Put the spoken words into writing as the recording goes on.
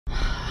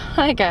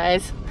Hi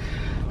guys.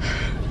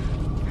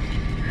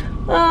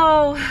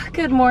 Oh,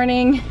 good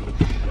morning.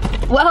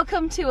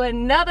 Welcome to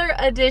another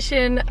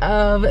edition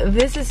of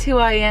This Is Who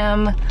I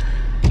Am.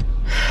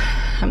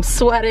 I'm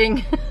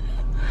sweating.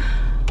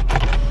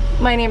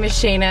 My name is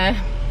Shayna,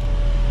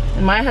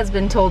 and my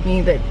husband told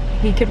me that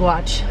he could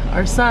watch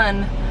our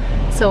son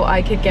so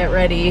I could get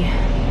ready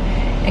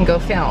and go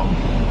film.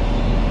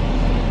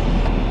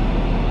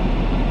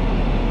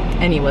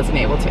 And he wasn't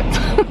able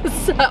to.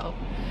 So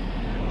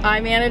I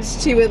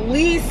managed to at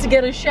least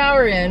get a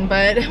shower in,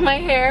 but my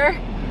hair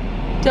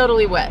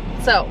totally wet.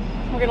 So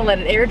we're gonna let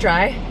it air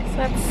dry, because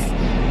that's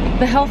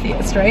the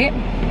healthiest, right?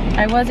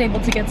 I was able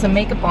to get some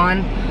makeup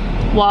on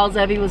while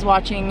Zebby was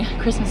watching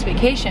Christmas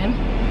Vacation.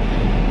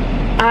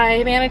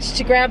 I managed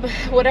to grab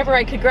whatever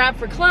I could grab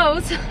for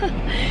clothes,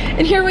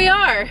 and here we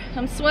are.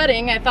 I'm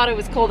sweating. I thought it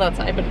was cold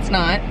outside, but it's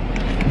not.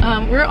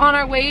 We're on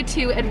our way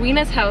to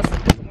Edwina's house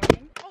this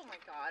morning. Oh my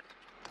God.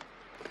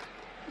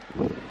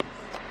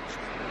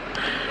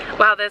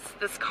 Wow, this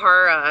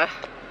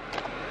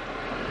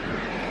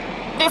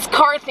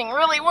car thing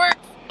really works.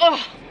 Ugh.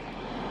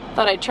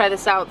 Thought I'd try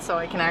this out so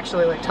I can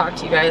actually like talk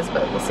to you guys,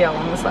 but we'll see how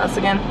long this lasts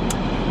again.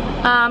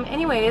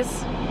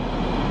 Anyways,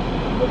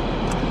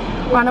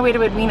 we're on our way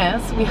to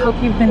Edwina's. We hope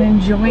you've been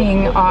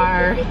enjoying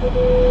our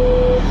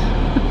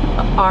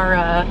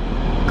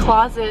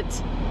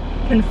closet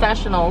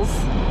confessionals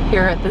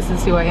here at This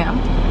Is Who I Am,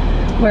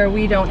 where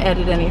we don't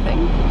edit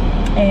anything.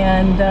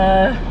 And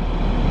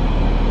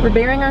we're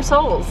bearing our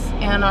souls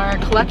and our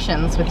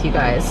collections with you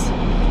guys.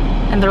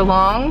 And they're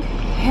long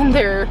and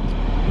they're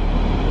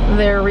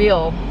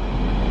real.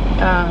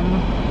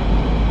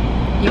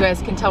 You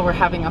guys can tell we're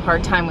having a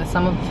hard time with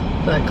some of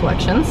the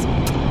collections.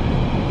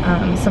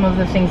 Some of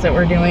the things that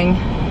we're doing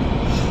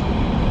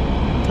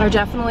are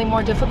definitely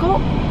more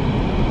difficult.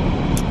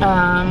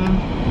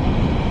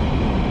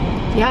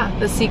 Yeah,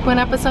 the sequin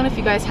episode, if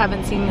you guys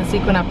haven't seen the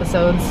sequin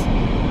episodes,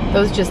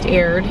 those just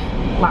aired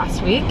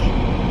last week.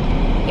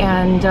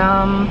 And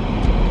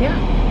yeah,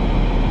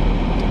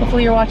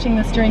 hopefully you're watching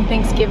this during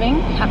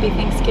Thanksgiving. Happy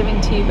Thanksgiving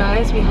to you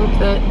guys. We hope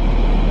that,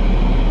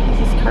 is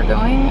this car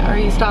going or are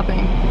you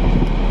stopping?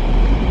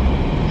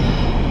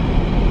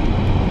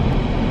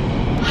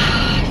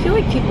 I feel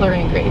like people are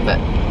angry, but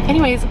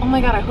anyways, oh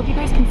my God, I hope you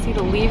guys can see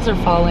the leaves are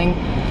falling.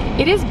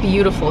 It is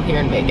beautiful here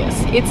in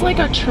Vegas. It's like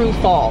a true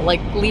fall,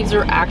 like leaves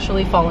are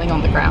actually falling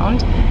on the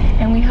ground,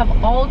 and we have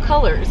all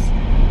colors.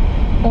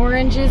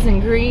 Oranges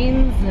and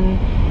greens and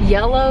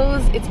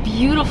yellows. It's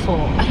beautiful.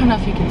 I don't know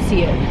if you can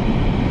see it.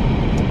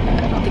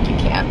 I don't think you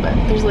can, but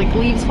there's like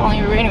leaves falling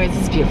everywhere. Anyways,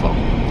 it's beautiful.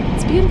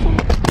 It's beautiful.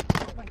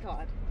 Oh my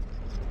God.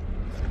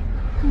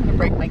 I'm gonna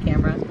break my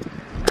camera.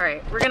 All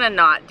right, we're gonna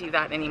not do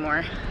that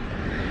anymore,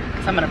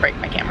 because I'm gonna break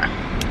my camera.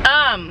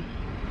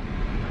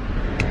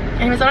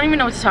 Anyways, I don't even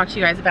know what to talk to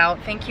you guys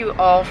about. Thank you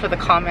all for the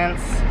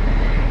comments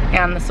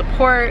and the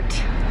support.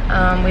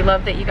 We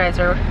love that you guys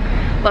are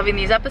loving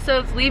these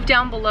episodes. Leave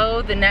down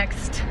below the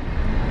next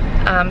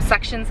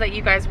sections that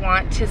you guys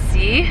want to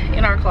see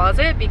in our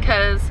closet,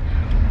 because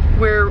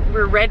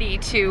we're ready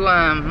to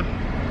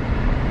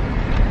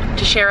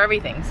share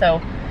everything.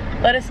 So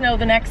let us know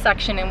the next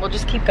section and we'll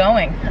just keep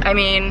going. I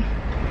mean,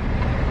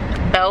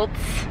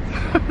 belts,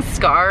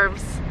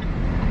 scarves,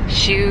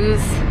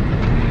 shoes,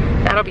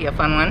 that'll be a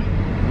fun one.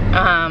 So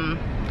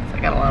I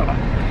got a lot of them.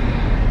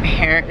 My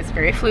hair is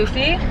very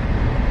floofy.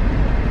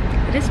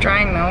 It is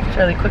drying though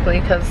fairly quickly,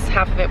 because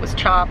half of it was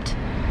chopped.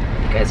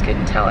 You guys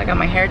couldn't tell I got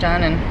my hair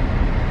done, and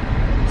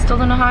still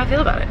don't know how I feel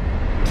about it.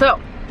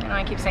 So, you know,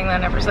 I keep saying that I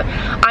never said.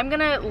 I'm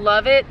gonna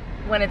love it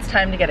when it's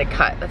time to get it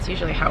cut. That's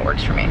usually how it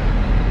works for me.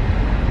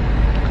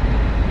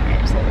 Alright,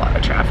 there's a lot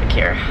of traffic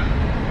here.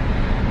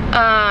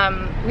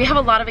 We have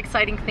a lot of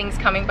exciting things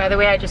coming, by the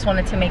way. I just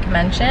wanted to make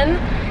mention.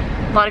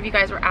 A lot of you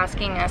guys were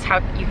asking us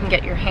how you can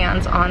get your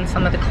hands on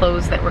some of the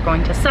clothes that we're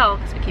going to sell,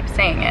 because we keep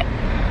saying it.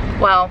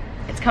 Well,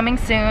 it's coming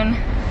soon.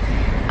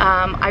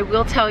 I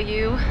will tell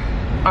you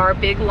our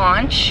big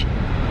launch,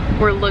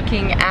 we're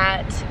looking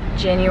at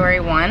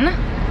January 1,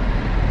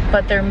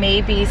 but there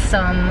may be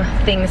some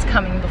things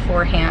coming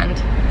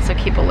beforehand, so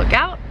keep a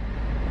lookout.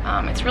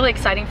 It's really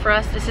exciting for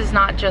us. This is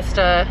not just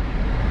a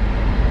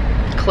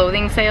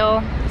clothing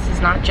sale. This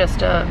is not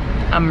just a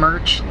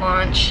merch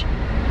launch.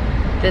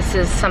 This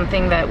is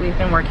something that we've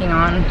been working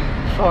on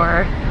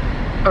for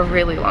a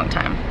really long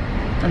time.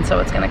 And so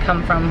it's gonna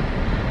come from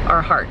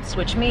our hearts,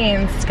 which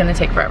means it's gonna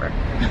take forever.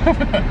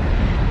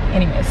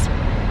 Anyways.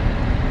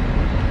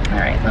 All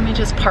right, let me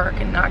just park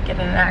and not get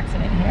in an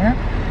accident here.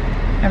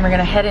 And we're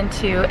gonna head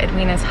into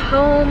Edwina's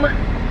home,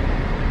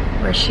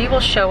 where she will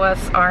show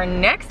us our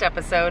next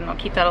episode, and I'll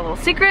keep that a little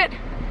secret,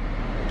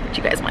 but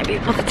you guys might be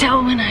able to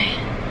tell when I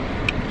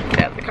get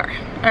out of the car.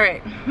 All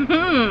right,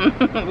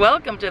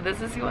 welcome to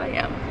This Is Who I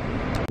Am.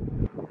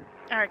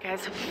 All right,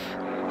 guys,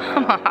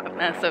 I'm a hot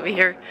mess over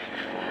here.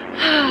 I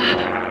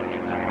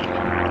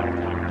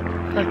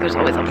feel like there's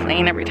always a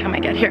plane every time I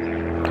get here.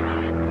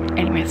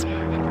 Anyways,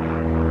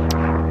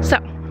 so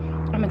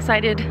I'm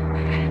excited.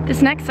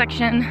 This next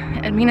section,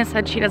 Edwina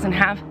said she doesn't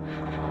have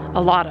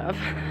a lot of.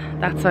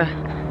 That's a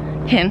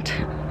hint.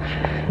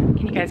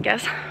 Can you guys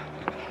guess?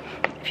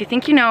 If you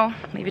think you know,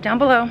 leave it down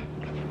below.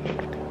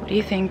 What do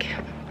you think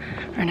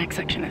our next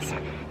section is?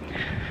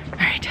 All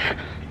right.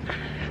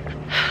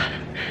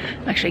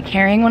 I'm actually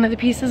carrying one of the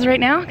pieces right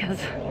now because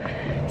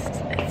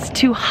it's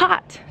too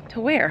hot to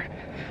wear.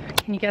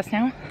 Can you guess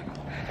now?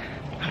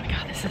 Oh my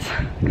God,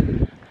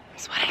 I'm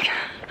sweating.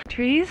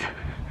 Trees,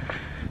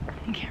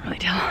 you can't really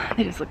tell.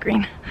 They just look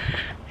green.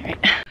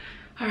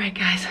 All right,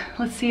 guys,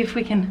 let's see if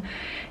we can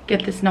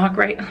get this knock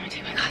right. Let me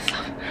take my glasses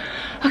off.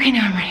 Okay,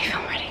 now I'm ready,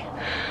 I'm ready.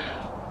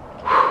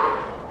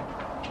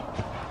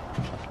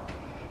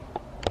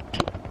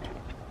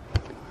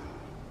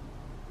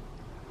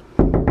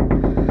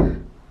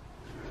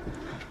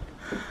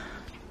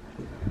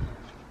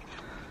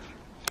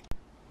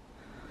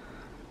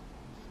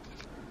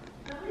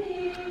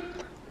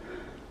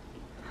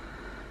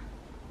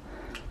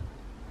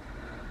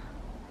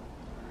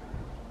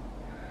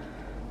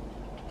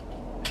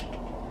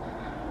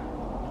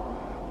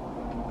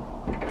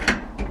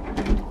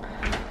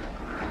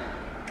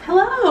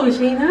 Hello,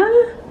 Sheena.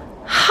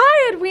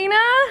 Hi, Edwina.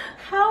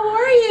 How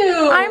are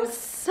you? I'm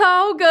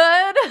so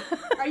good.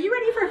 Are you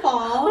ready for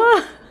fall?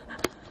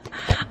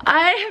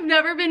 I have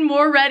never been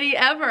more ready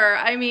ever.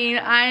 I mean,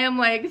 I am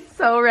like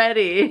so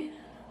ready.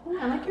 Oh,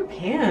 I like your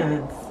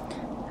pants.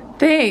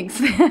 Thanks.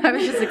 I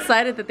was just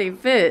excited that they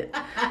fit.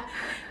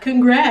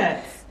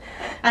 Congrats.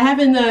 I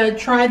haven't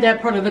tried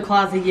that part of the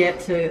closet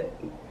yet to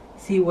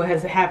see what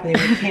has happening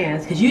with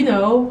pants, because you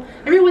know,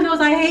 everyone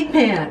knows I hate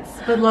pants,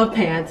 but love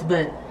pants,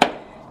 but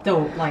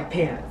don't like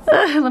pants.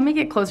 Let me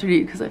get closer to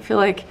you because I feel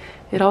like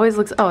it always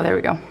looks, oh, there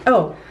we go.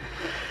 Oh.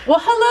 Well,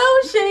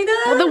 hello,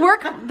 Shayna.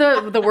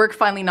 Well, the work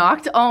finally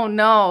knocked. Oh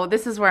no,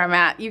 this is where I'm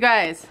at. You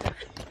guys,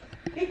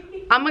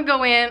 I'm gonna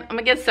go in, I'm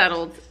gonna get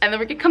settled, and then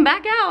we're gonna come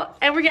back out,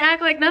 and we're gonna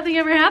act like nothing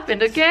ever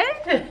happened, okay?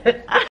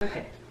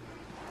 Okay.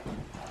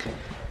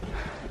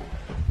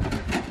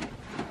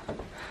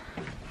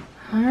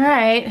 All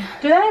right.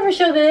 Did I ever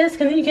show this?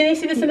 Can you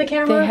see this in the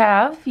camera? They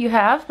have, you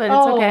have, but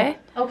it's okay.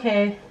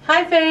 Okay.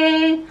 Hi,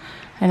 Faye.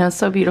 I know, it's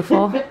so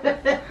beautiful.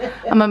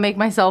 I'm gonna make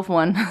myself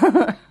one.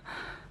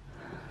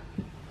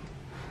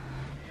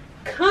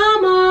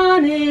 Come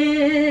on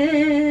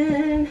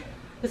in.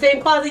 The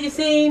same closet you've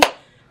seen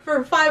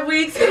for 5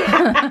 weeks.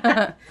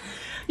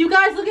 You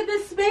guys, look at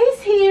this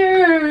space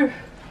here.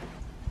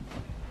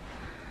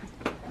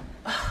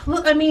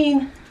 Look, I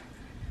mean,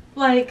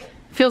 like.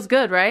 Feels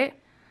good, right?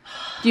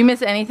 Do you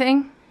miss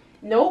anything?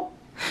 Nope.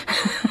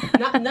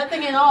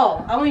 Nothing at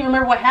all. I don't even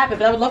remember what happened,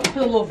 but I would love to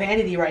put a little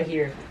vanity right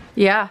here.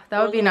 Yeah,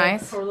 that would be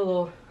nice. Or a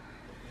little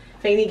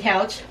fainting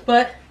couch.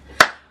 But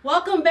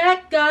welcome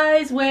back,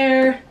 guys,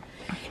 where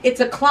it's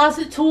a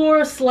closet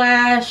tour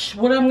slash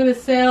what I'm gonna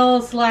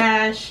sell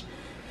slash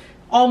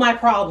all my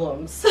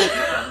problems.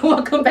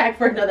 Welcome back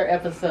for another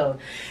episode.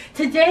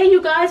 Today,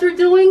 you guys are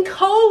doing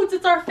coats.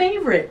 It's our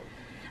favorite.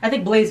 I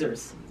think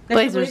blazers.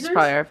 Blazers is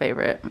probably our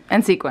favorite.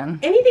 And sequin.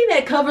 Anything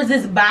that covers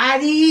this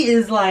body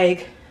is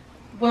like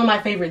one of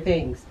my favorite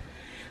things.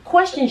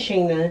 Question,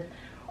 Shayna.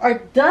 Are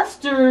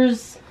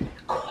dusters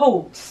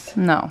coats?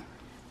 No.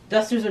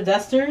 Dusters are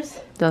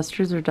dusters?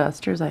 Dusters are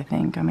dusters, I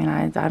think. I mean,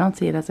 I don't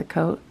see it as a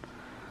coat.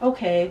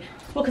 Okay.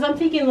 Well, because I'm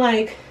thinking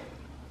like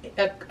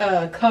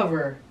a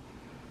cover,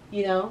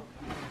 you know?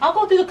 I'll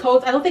go through the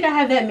coats. I don't think I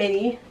have that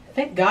many.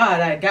 Thank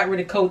God I got rid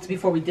of coats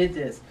before we did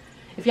this.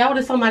 If y'all would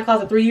have saw my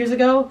closet 3 years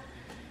ago,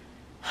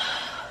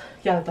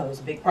 y'all thought it was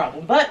a big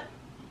problem, but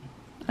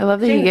I love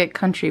that you get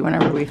country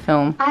whenever we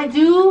film. I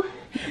do.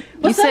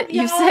 What's up,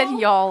 you said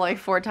y'all like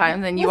 4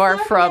 times, and you are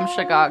from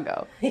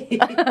Chicago. Here,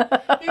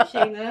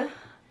 Shayna.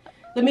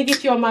 Let me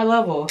get you on my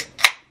level.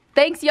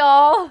 Thanks,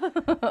 y'all.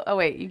 Oh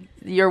wait,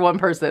 you're one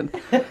person.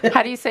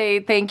 How do you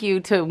say thank you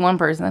to one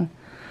person?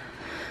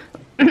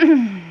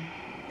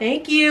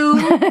 Thank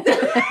you.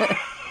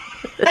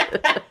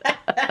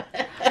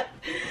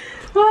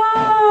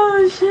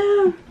 Oh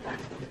shit.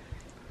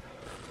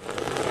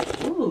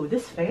 Ooh,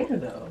 this fan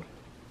though.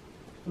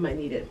 I might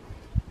need it.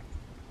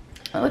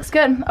 That looks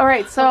good. All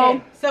right, so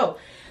okay, so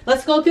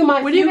let's go through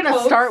my. What are you gonna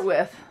start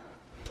with?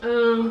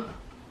 I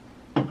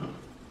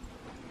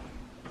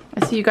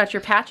see you got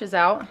your patches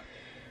out.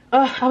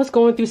 I was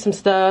going through some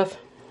stuff,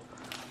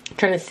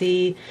 trying to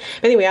see.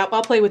 Anyway,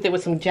 I'll play with it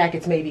with some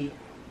jackets maybe.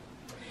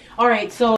 All right, so.